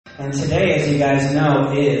And today, as you guys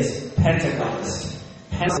know, is Pentecost.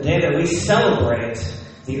 Hence the day that we celebrate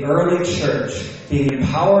the early church being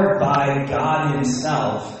empowered by God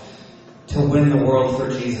Himself to win the world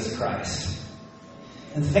for Jesus Christ.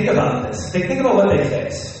 And think about this. Think about what they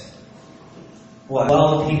faced. What?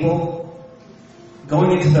 12 people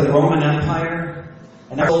going into the Roman Empire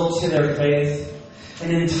and held to their faith.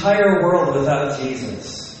 An entire world without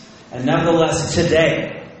Jesus. And nevertheless,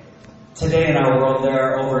 today in our world, there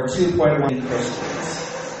are over 2.1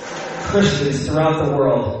 Christians throughout the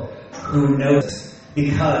world who know this,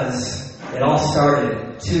 because it all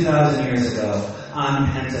started 2,000 years ago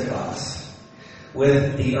on Pentecost,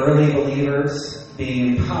 with the early believers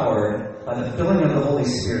being empowered by the filling of the Holy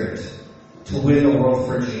Spirit to win the world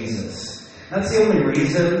for Jesus. That's the only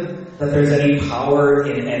reason that there's any power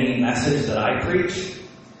in any message that I preach,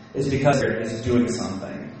 is because it is doing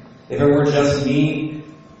something. If it were just me,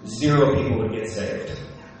 0 people would get saved.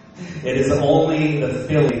 It is only the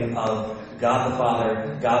filling of God the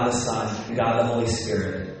Father, God the Son, and God the Holy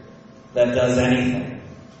Spirit that does anything.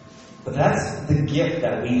 But that's the gift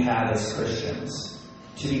that we have as Christians,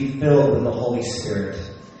 to be filled with the Holy Spirit,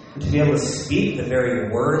 and to be able to speak the very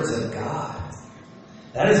words of God.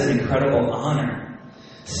 That is an incredible honor.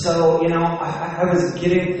 So, I was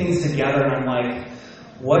getting things together, and I'm like,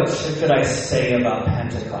 what should I say about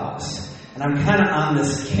Pentecost? And I'm kind of on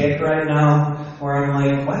this kick right now where I'm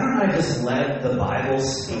like, why don't I just let the Bible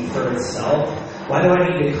speak for itself? Why do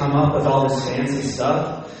I need to come up with all this fancy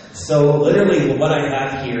stuff? So literally what I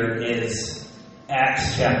have here is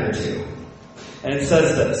Acts chapter 2. And it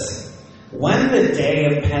says this: when the day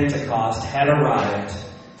of Pentecost had arrived,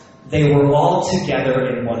 they were all together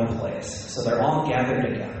in one place. So they're all gathered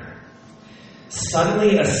together.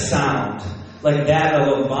 Suddenly a sound like that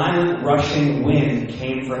of a violent rushing wind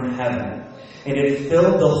came from heaven, and it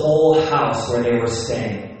filled the whole house where they were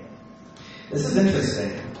staying. This is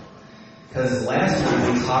interesting, because last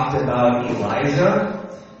week we talked about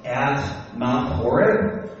Elijah at Mount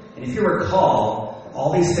Horeb, and if you recall,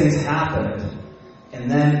 all these things happened,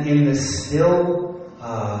 and then in the still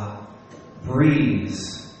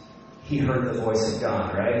breeze, he heard the voice of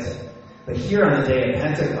God, right? But here on the day of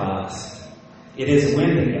Pentecost, it is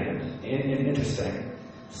wind again. Interesting.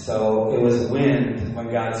 So it was wind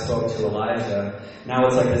when God spoke to Elijah. Now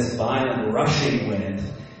it's like this violent rushing wind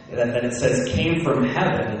that it says came from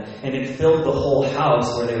heaven, and it filled the whole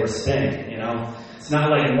house where they were staying. It's not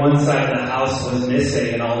like one side of the house was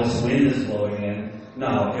missing and all this wind is blowing in.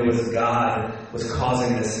 No, it was God was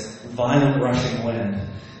causing this violent rushing wind.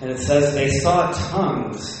 And it says they saw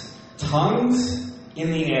tongues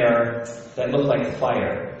in the air that looked like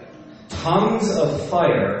fire. Tongues of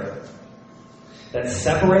fire that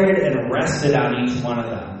separated and rested on each one of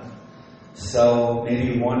them. So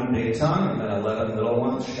maybe one big tongue and then 11 little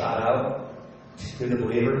ones shot out to the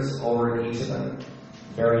believers over each of them.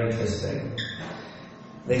 Very interesting.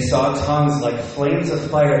 They saw tongues like flames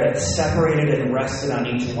of fire that separated and rested on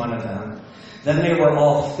each one of them. Then they were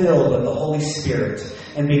all filled with the Holy Spirit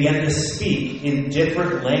and began to speak in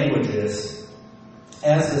different languages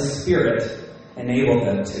as the Spirit enabled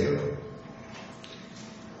them to.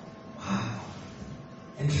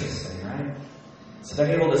 Interesting, right? So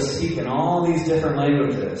they're able to speak in all these different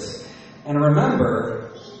languages. And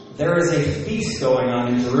remember, there is a feast going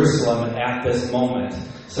on in Jerusalem at this moment.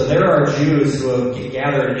 So there are Jews who have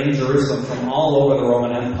gathered in Jerusalem from all over the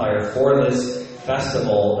Roman Empire for this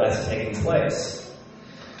festival that's taking place.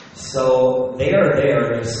 So they are there,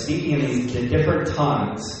 they're speaking in these different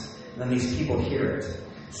tongues, and then these people hear it.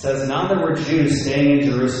 It says, now there were Jews staying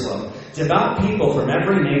in Jerusalem, devout people from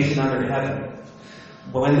every nation under heaven.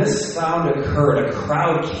 But when this sound occurred, a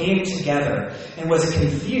crowd came together and was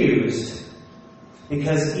confused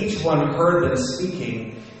because each one heard them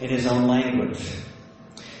speaking in his own language.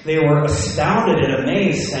 They were astounded and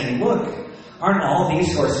amazed, saying, look, aren't all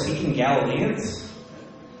these who are speaking Galileans?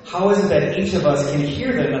 How is it that each of us can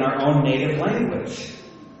hear them in our own native language?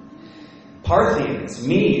 Parthians,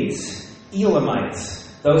 Medes, Elamites,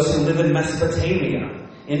 those who live in Mesopotamia,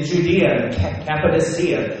 in Judea and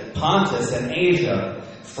Cappadocia, Pontus and Asia,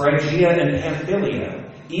 Phrygia and Pamphylia,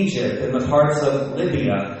 Egypt and the parts of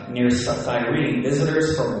Libya near Cyrene,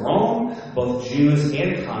 visitors from Rome, both Jews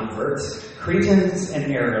and converts, Cretans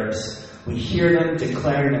and Arabs, we hear them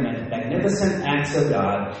declaring the magnificent acts of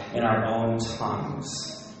God in our own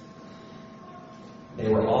tongues. They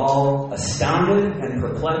were all astounded and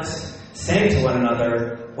perplexed, saying to one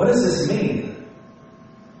another, what does this mean?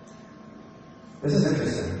 This is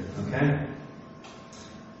interesting, okay?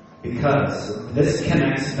 Because this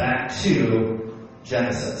connects back to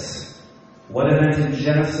Genesis. What event in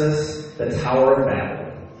Genesis? The Tower of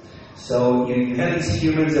Babel. So you have these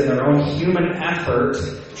humans in their own human effort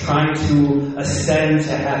trying to ascend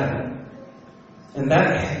to heaven. And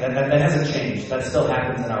that hasn't changed. That still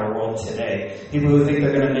happens in our world today. People who think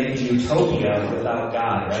they're going to make a utopia without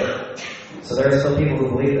God, right? So there are still people who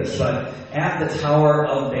believe this. But at the Tower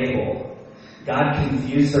of Babel, God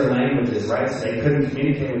confused their languages, right? So they couldn't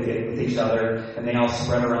communicate with each other, and they all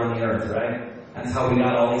spread around the earth, right? That's how we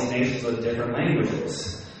got all these nations with different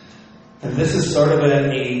languages. And this is sort of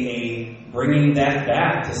a bringing that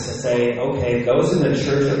back to say, okay, those in the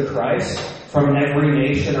Church of Christ from every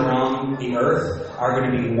nation around the earth are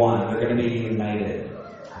going to be one. They're going to be united.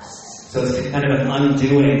 So it's kind of an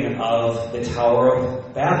undoing of the Tower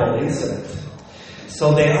of Babel incident.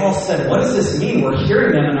 So they all said, what does this mean? We're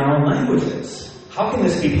hearing them in our own languages. How can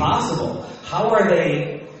this be possible? How do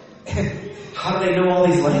they know all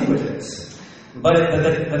these languages? But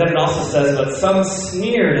then it also says, but some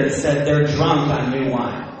sneered and said they're drunk on new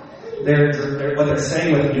wine. What they're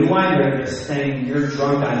saying with new wine, they're saying you're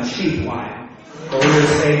drunk on cheap wine. What we would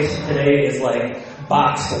say today is like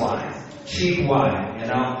boxed wine, cheap wine, you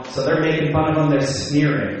know? So they're making fun of them, they're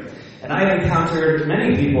sneering. And I've encountered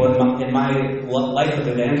many people in my life of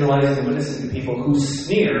evangelizing and witnessing to people who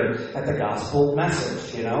sneer at the gospel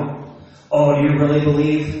message, you know? Oh, do you really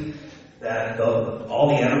believe that all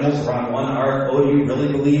the animals were on one ark? Oh, do you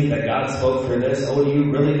really believe that God spoke through this? Oh, do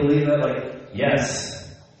you really believe that? Like,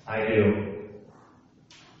 yes, I do.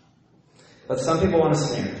 But some people want to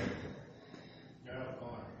sneer.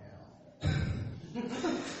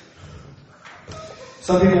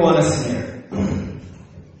 Some people want to sneer.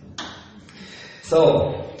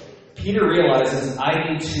 So, Peter realizes,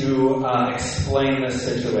 I need to explain this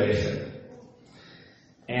situation.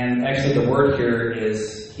 And actually the word here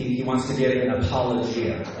is, he wants to give an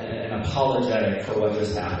apologia, an apologetic for what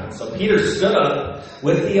just happened. So Peter stood up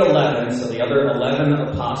with the 11, so the other 11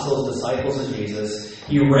 apostles, disciples of Jesus.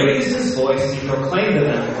 He raised his voice and he proclaimed to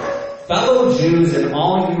them, fellow Jews and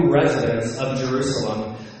all you residents of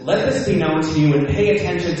Jerusalem, let this be known to you and pay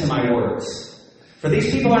attention to my words. For these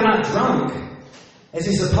people are not drunk, as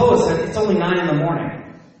you suppose that it's only 9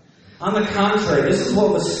 a.m. On the contrary, this is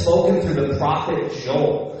what was spoken through the prophet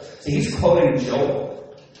Joel. So he's quoting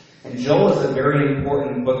Joel. And Joel is a very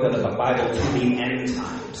important book of the Bible to the end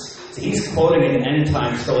times. So he's quoting an end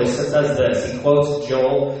times story. He says this. He quotes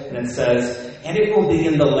Joel and it says, and it will be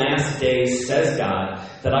in the last days, says God,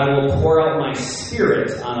 that I will pour out my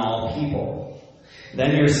spirit on all people.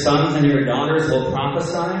 Then your sons and your daughters will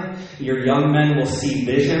prophesy, your young men will see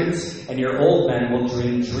visions, and your old men will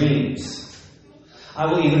dream dreams. I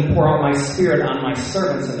will even pour out my spirit on my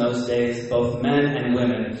servants in those days, both men and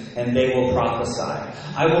women, and they will prophesy.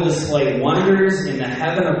 I will display wonders in the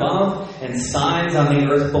heaven above and signs on the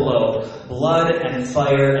earth below, blood and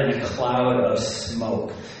fire and a cloud of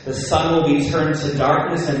smoke. The sun will be turned to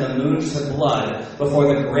darkness and the moon to blood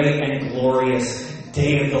before the great and glorious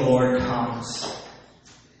day of the Lord comes.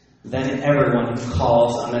 Then everyone who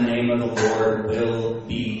calls on the name of the Lord will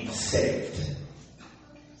be saved.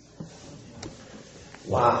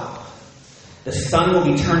 Wow. The sun will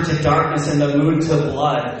be turned to darkness and the moon to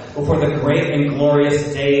blood before the great and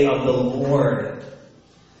glorious day of the Lord.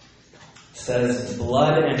 It says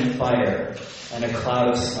blood and fire and a cloud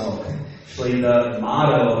of smoke. Actually, the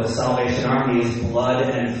motto of the Salvation Army is blood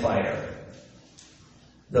and fire.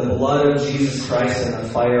 The blood of Jesus Christ and the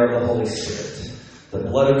fire of the Holy Spirit. The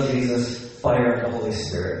blood of Jesus, fire of the Holy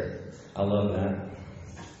Spirit. I love that.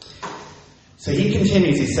 So he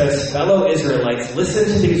continues, he says, fellow Israelites, listen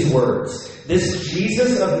to these words. This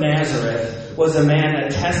Jesus of Nazareth was a man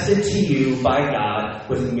attested to you by God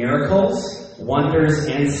with miracles, wonders,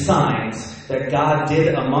 and signs that God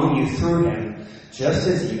did among you through him, just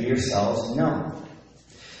as you yourselves know.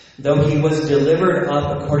 Though he was delivered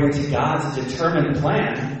up according to God's determined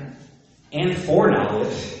plan and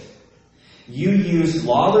foreknowledge, you used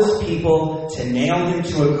lawless people to nail him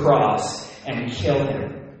to a cross and kill him.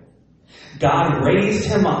 God raised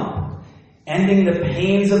him up, ending the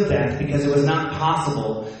pains of death because it was not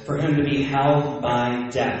possible for him to be held by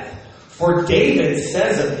death. For David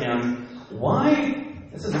says of him,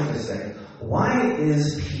 this is interesting, why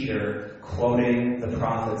is Peter quoting the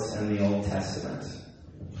prophets in the Old Testament?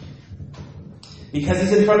 Because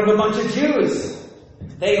he's in front of a bunch of Jews.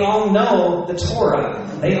 They all know the Torah.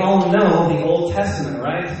 They all know the Old Testament,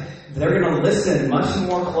 right? They're going to listen much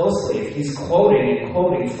more closely if he's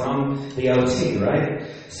quoting from the OT, right?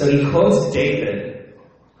 So he quotes David,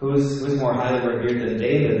 who's more highly revered than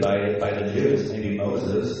David by the Jews, maybe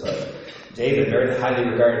Moses, but David, very highly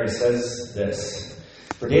regarded. He says this.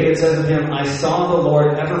 For David says of him, I saw the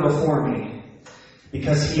Lord ever before me,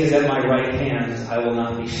 Because he is at my right hand, I will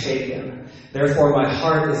not be shaken. Therefore my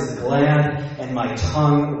heart is glad, and my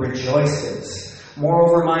tongue rejoices.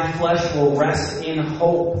 Moreover, my flesh will rest in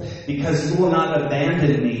hope, because you will not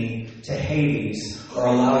abandon me to Hades, or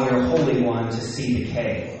allow your Holy One to see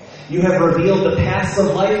decay. You have revealed the paths of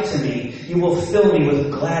life to me. You will fill me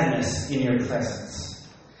with gladness in your presence.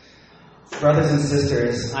 Brothers and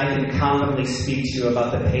sisters, I can confidently speak to you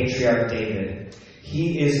about the patriarch David.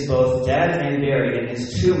 He is both dead and buried, and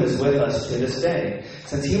his tomb is with us to this day.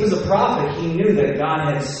 Since he was a prophet, he knew that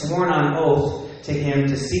God had sworn on oath to him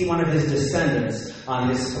to seat one of his descendants on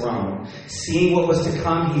his throne. Seeing what was to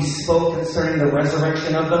come, he spoke concerning the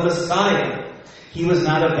resurrection of the Messiah. He was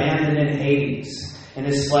not abandoned in Hades, and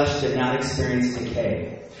his flesh did not experience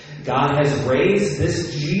decay. God has raised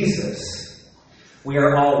this Jesus. We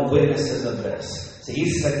are all witnesses of this. So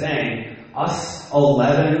he's saying, us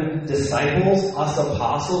 11 disciples, us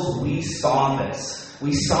apostles, we saw this.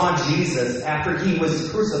 We saw Jesus after he was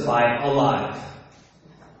crucified alive.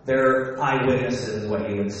 They're eyewitnesses, is what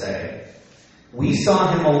you would say. We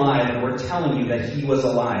saw him alive, and we're telling you that he was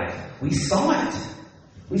alive. We saw it.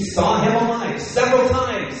 We saw him alive several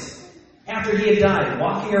times after he had died,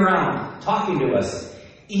 walking around, talking to us,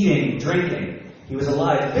 eating, drinking. He was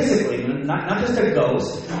alive physically, not just a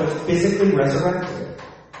ghost, but physically resurrected.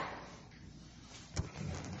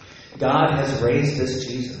 God has raised this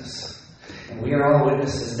Jesus, and we are all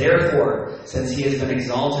witnesses. Therefore, since he has been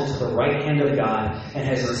exalted to the right hand of God and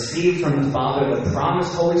has received from the Father the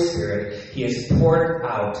promised Holy Spirit, he has poured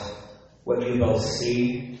out what you both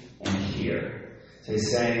see and hear. So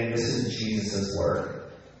he's saying this is Jesus'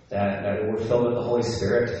 work, that we're filled with the Holy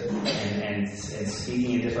Spirit and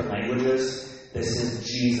speaking in different languages. This is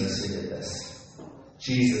Jesus who did this.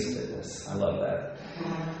 Jesus did this. I love that.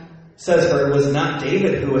 It says, for it was not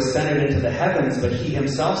David who ascended into the heavens, but he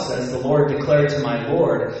himself says, the Lord declared to my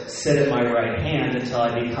Lord, sit at my right hand until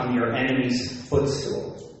I become your enemy's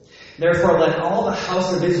footstool. Therefore, let all the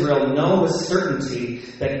house of Israel know with certainty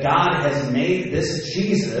that God has made this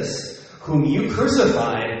Jesus, whom you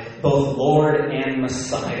crucified, both Lord and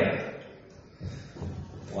Messiah.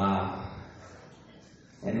 Wow.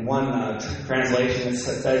 In one translation, it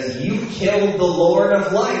says, you killed the Lord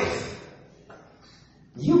of life.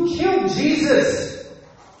 You killed Jesus.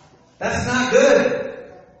 That's not good.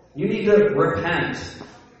 You need to repent.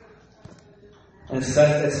 And it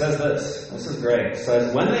says this. This is great. It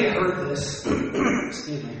says, when they heard this,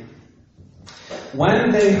 excuse me.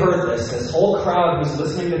 When they heard this whole crowd was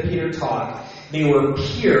listening to Peter talk, they were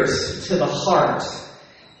pierced to the heart.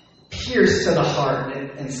 Pierced to the heart.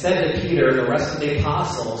 And said to Peter and the rest of the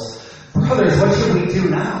apostles, brothers, what should we do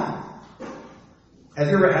now? Have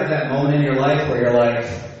you ever had that moment in your life where you're like,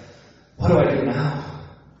 what do I do now?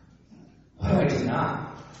 What do I do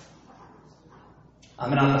now?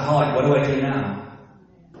 I'm an alcoholic. What do I do now?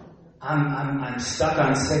 I'm stuck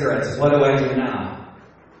on cigarettes. What do I do now?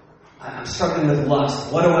 I'm struggling with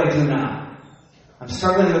lust. What do I do now? I'm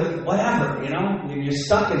struggling with whatever, You're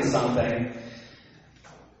stuck in something.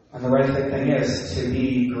 And the right thing is to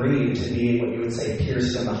be grieved, to be what you would say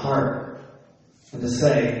pierced in the heart, and to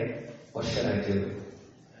say, what should I do?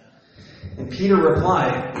 And Peter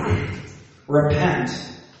replied, repent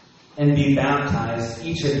and be baptized,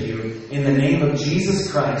 each of you, in the name of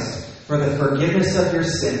Jesus Christ for the forgiveness of your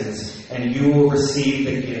sins, and you will receive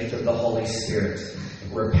the gift of the Holy Spirit.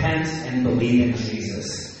 Repent and believe in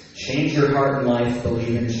Jesus. Change your heart and life,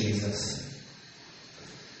 believe in Jesus.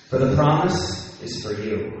 For the promise is for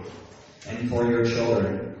you, and for your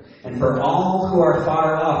children, and for all who are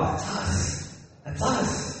far off. That's us. That's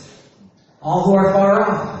us. All who are far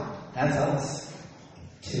off. That's us.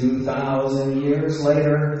 2,000 years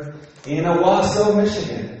later, in Owosso,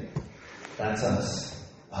 Michigan. That's us.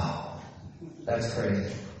 Wow. That's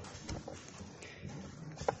crazy.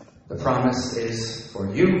 The promise is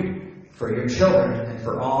for you, for your children, and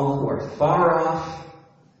for all who are far off,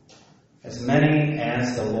 as many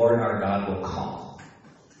as the Lord our God will call.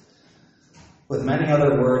 With many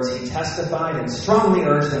other words, he testified and strongly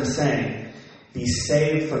urged them, saying, be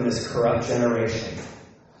saved from this corrupt generation.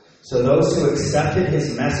 So those who accepted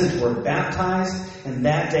his message were baptized, and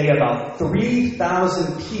that day about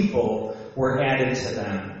 3,000 people were added to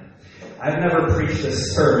them. I've never preached a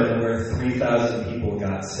sermon where 3,000 people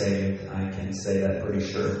got saved. I can say that pretty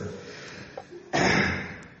sure.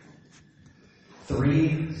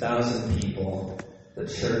 3,000 people. The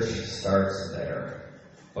church starts there.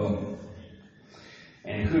 Boom.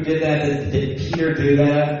 And who did that? Did Peter do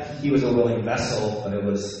that? He was a willing vessel, but it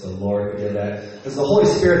was the Lord who did that. It was the Holy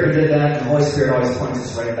Spirit who did that, and the Holy Spirit always points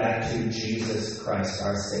us right back to Jesus Christ,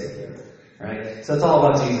 our Savior. Right? So it's all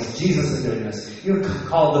about Jesus. Jesus is doing this. You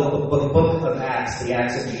call the book of Acts the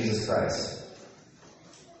Acts of Jesus Christ.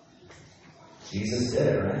 Jesus did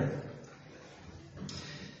it, right?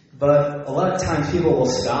 But a lot of times people will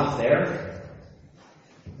stop there.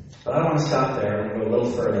 But I don't want to stop there and go a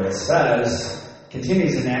little further. It says,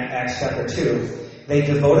 continues in Acts chapter 2, they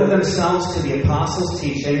devoted themselves to the apostles'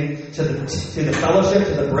 teaching, to the fellowship,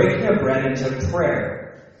 to the breaking of bread, and to prayer.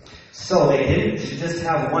 So they didn't just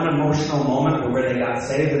have one emotional moment where they got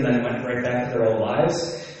saved and then went right back to their old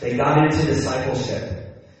lives. They got into discipleship.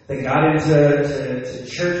 They got into to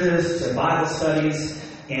churches, to Bible studies,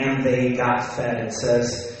 and they got fed. It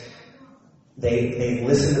says they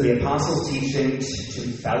listened to the apostles' teaching,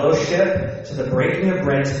 to fellowship, to the breaking of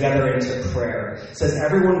bread together, and to prayer. It says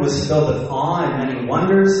everyone was filled with awe, and many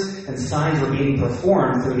wonders and signs were being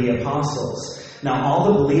performed through the apostles. Now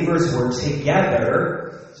all the believers were together.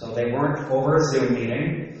 So they weren't over a Zoom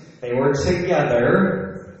meeting. They were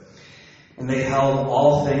together, and they held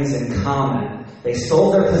all things in common. They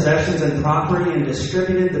sold their possessions and property and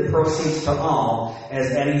distributed the proceeds to all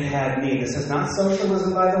as any had need. This is not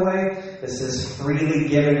socialism, by the way. This is freely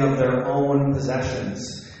giving of their own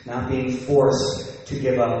possessions, not being forced to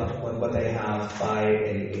give up what they have by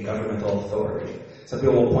a governmental authority. Some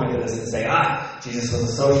people will point to this and say, Jesus was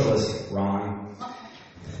a socialist. Wrong.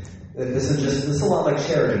 This is a lot like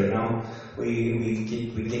charity, you know. We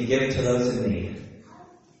can give to those in need.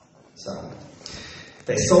 So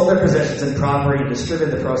they sold their possessions and property and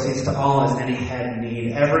distributed the proceeds to all as any had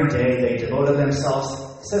need. Every day they devoted themselves.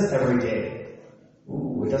 It says every day.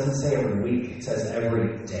 Ooh, it doesn't say every week. It says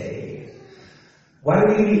every day. Why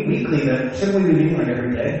do we meet weekly then? Shouldn't we be meeting like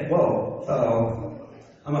every day? Whoa. Uh-oh.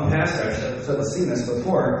 I'm a pastor. I should have seen this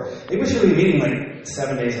before. Maybe we should be meeting like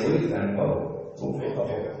 7 days a week then. Whoa.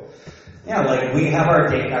 Yeah, like we have our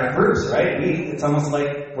groups, right? It's almost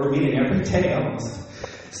like we're meeting every day almost.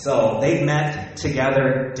 So they met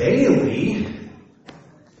together daily.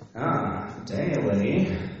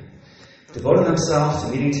 Daily. Devoted themselves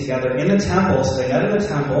to meeting together in the temple. So they met in the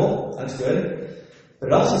temple. That's good. But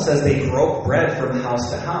it also says they broke bread from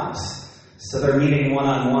house to house. So they're meeting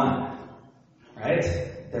one-on-one. Right?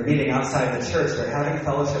 They're meeting outside the church. They're having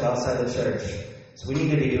fellowship outside the church. So we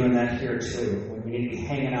need to be doing that here too. We need to be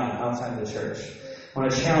hanging out outside the church. I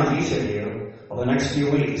want to challenge each of you over the next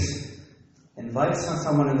few weeks. Invite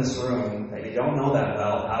someone in this room that you don't know that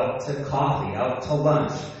well out to coffee, out to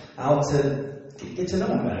lunch, out to get to know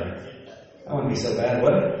them better. That wouldn't be so bad,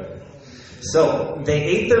 would it? So they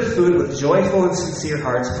ate their food with joyful and sincere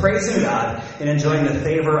hearts, praising God and enjoying the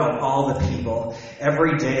favor of all the people.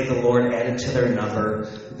 Every day the Lord added to their number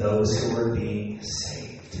those who were being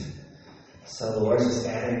saved. So the Lord's just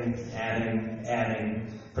adding.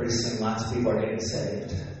 Pretty soon lots of people are getting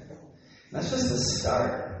saved. And that's just the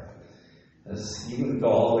start. As you can go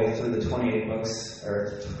all the way through the 28 books,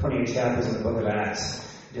 or 28 chapters in the book of Acts.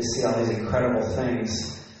 You just see all these incredible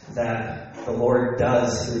things that the Lord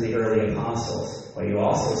does through the early apostles. What you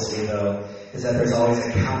also see, though, is that there's always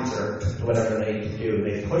a counter to whatever they do.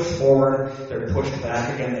 They push forward, they're pushed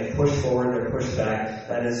back again, they push forward, they're pushed back.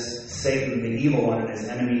 That is Satan, the evil one, and his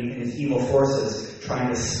enemy, and his evil forces trying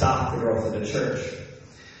to stop the growth of the church.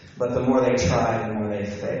 But the more they try, the more they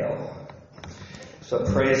fail. So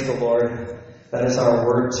praise the Lord. That is our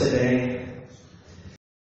word today.